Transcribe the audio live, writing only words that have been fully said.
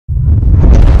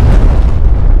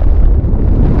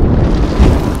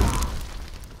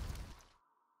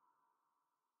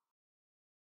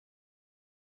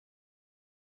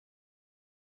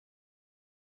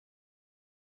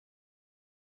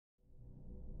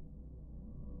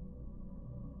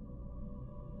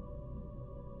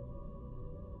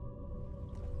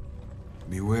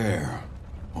Beware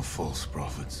of false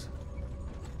prophets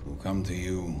who come to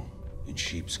you in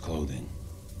sheep's clothing,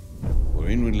 for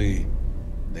inwardly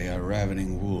they are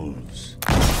ravening wolves.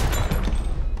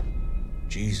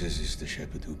 Jesus is the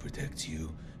shepherd who protects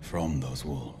you from those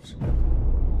wolves.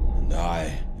 And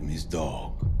I am his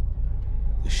dog,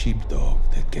 the sheepdog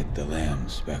that get the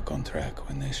lambs back on track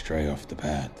when they stray off the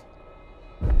path.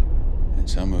 And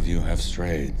some of you have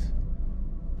strayed,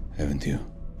 haven't you?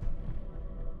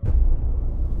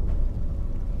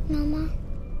 Mama,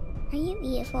 are you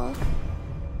evil?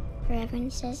 The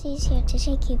Reverend says he's here to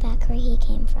take you back where he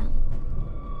came from.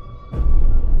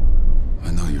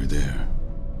 I know you're there,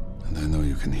 and I know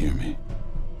you can hear me.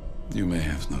 You may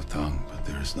have no tongue, but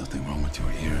there is nothing wrong with your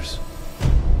ears.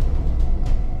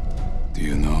 Do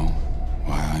you know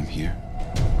why I'm here?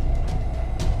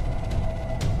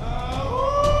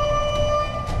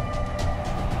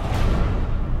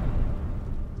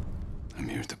 I'm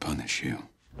here to punish you.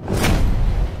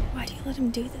 Why do you let him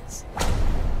do this?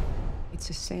 It's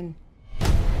a sin.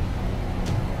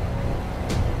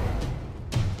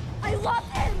 I love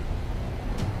him!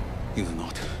 You do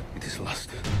not. It is lust.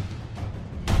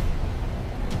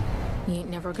 He ain't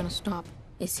never gonna stop,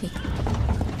 is he?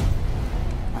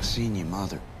 I seen your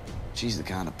mother. She's the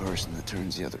kind of person that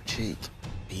turns the other cheek.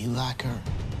 Are you like her?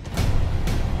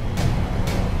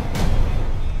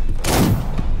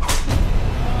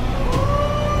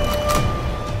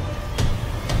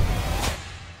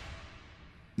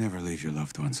 Never leave your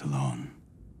loved ones alone.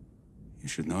 You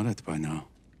should know that by now.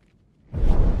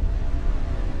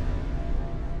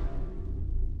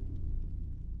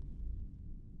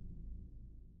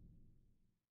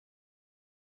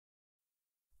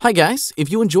 Hi guys,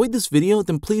 if you enjoyed this video,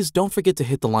 then please don't forget to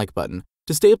hit the like button.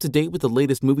 To stay up to date with the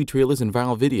latest movie trailers and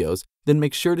viral videos, then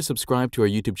make sure to subscribe to our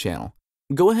YouTube channel.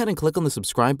 Go ahead and click on the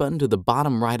subscribe button to the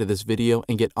bottom right of this video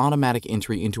and get automatic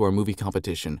entry into our movie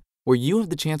competition, where you have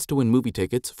the chance to win movie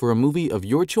tickets for a movie of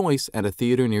your choice at a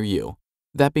theater near you.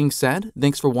 That being said,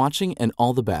 thanks for watching and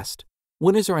all the best.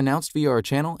 Winners are announced via our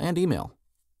channel and email.